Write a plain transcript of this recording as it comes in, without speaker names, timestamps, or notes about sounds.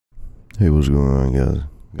Hey, what's going on, guys?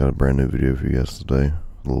 Got a brand new video for you guys today.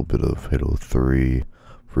 A little bit of Halo 3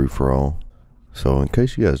 free for all. So, in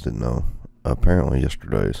case you guys didn't know, apparently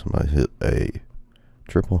yesterday somebody hit a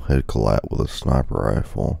triple head collat with a sniper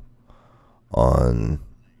rifle on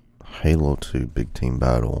Halo 2 Big Team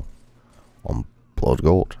Battle on Blood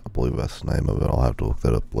Gulch. I believe that's the name of it. I'll have to look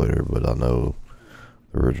that up later, but I know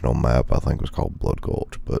the original map I think was called Blood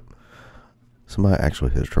Gulch. But somebody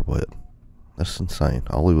actually hit a triple hit. That's insane.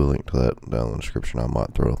 I'll leave a link to that down in the description. I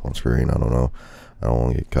might throw it up on screen. I don't know. I don't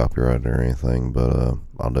want to get copyrighted or anything, but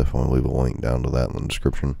I'll definitely leave a link down to that in the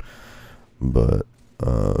description. But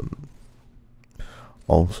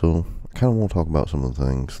also, I kind of want to talk about some of the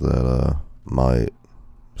things that might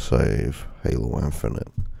save Halo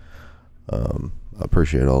Infinite. I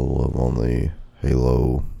appreciate all the love on the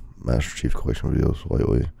Halo Master Chief Collection videos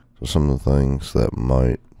lately. So some of the things that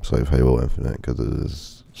might save Halo Infinite, because it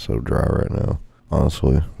is so dry right now.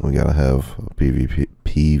 Honestly, we gotta have a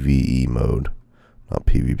PvE mode. Not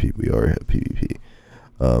PvP, we already have PvP.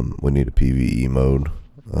 We need a PvE mode,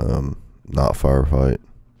 not firefight.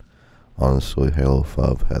 Honestly, Halo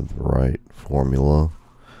 5 had the right formula.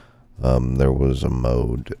 There was a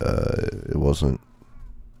mode, it wasn't,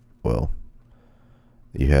 well,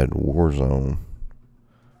 you had Warzone,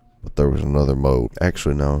 but there was another mode.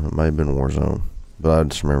 Actually, no, it might have been Warzone. But I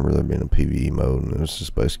just remember there being a PvE mode, and it was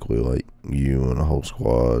just basically like you and a whole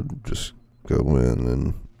squad just go in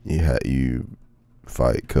and you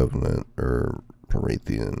fight Covenant or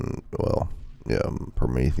Promethean. Well, yeah,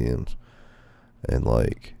 Prometheans, and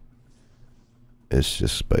like it's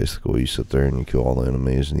just basically you sit there and you kill all the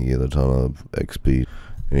enemies and you get a ton of XP.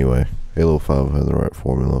 Anyway, Halo 5 had the right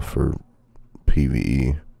formula for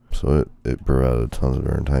PvE, so it provided tons of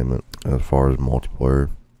entertainment. As far as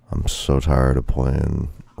multiplayer, I'm so tired of playing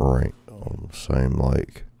ranked on the same,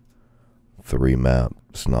 like, 3 map.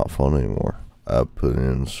 It's not fun anymore. I've put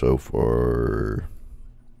in so far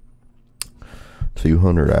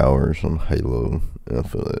 200 hours on Halo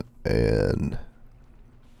Infinite, and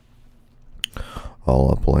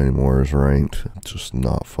all I play anymore is ranked. It's just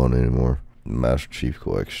not fun anymore. Master Chief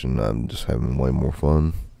Collection, I'm just having way more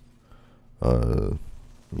fun.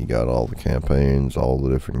 You got all the campaigns, all the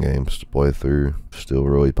different games to play through. Still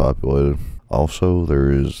really populated. Also, there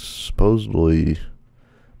is supposedly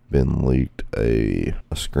been leaked a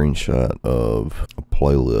screenshot of a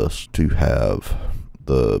playlist to have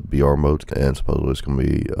the BR modes, and supposedly it's going to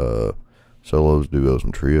be solos, duos,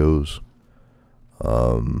 and trios.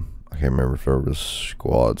 I can't remember if there was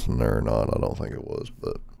squads in there or not. I don't think it was,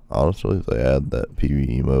 but honestly, if they add that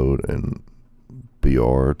PvE mode and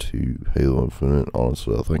BR to Halo Infinite,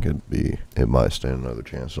 honestly, I think it might stand another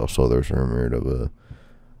chance. Also, there's rumored of a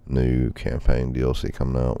new campaign DLC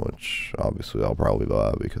coming out, which obviously I'll probably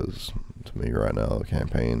buy, because to me right now the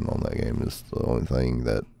campaign on that game is the only thing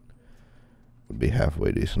that would be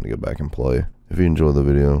halfway decent to go back and play. If you enjoyed the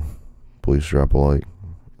video, please drop a like,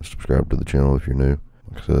 subscribe to the channel if you're new.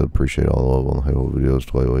 Like I said, appreciate all the love on the Halo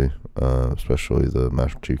videos lately, especially the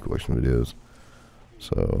Master Chief Collection videos.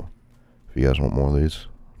 So if you guys want more of these,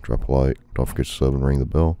 drop a like. Don't forget to sub and ring the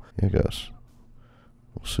bell. Yeah, guys.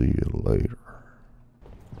 We'll see you later.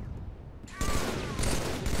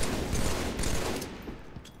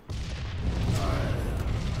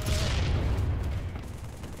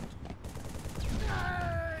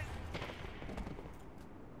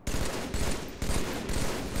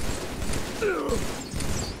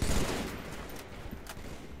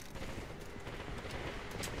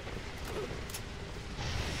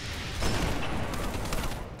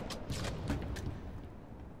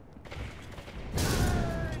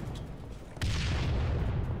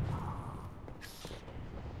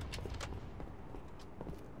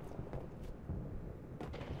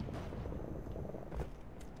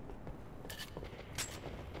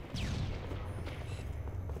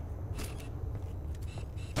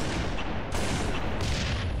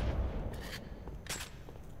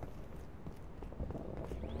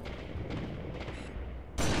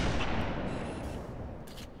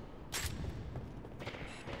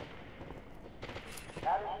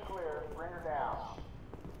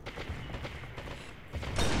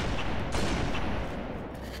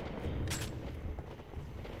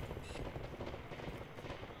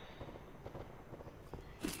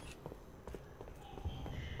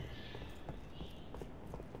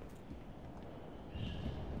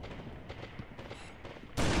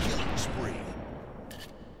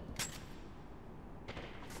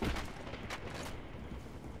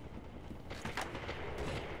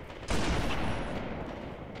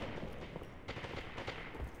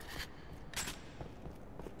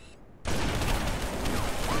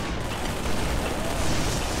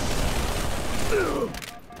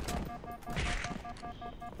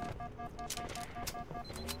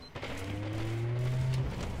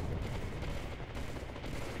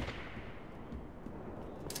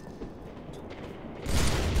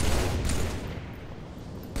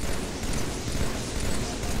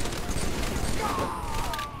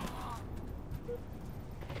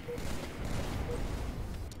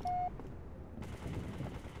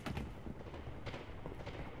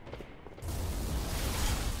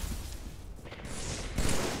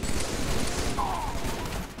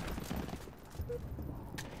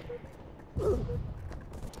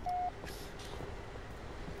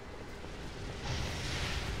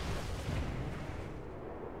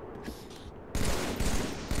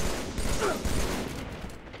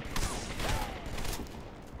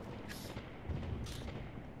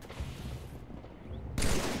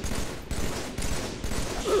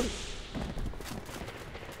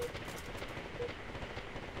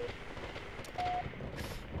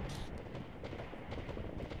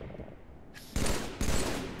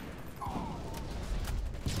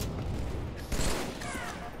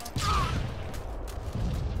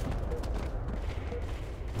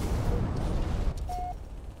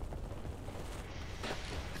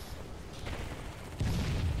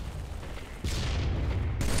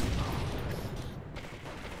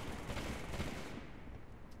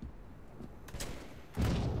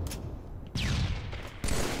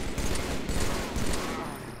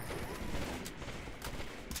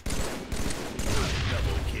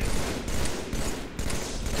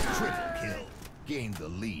 Gained the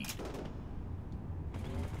lead.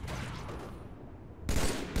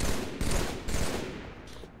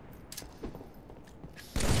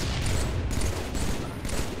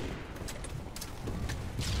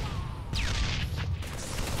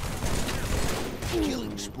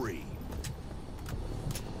 Killing spree.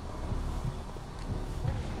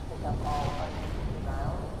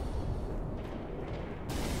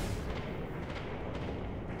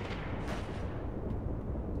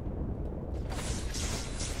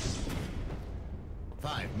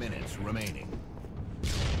 Minutes remaining.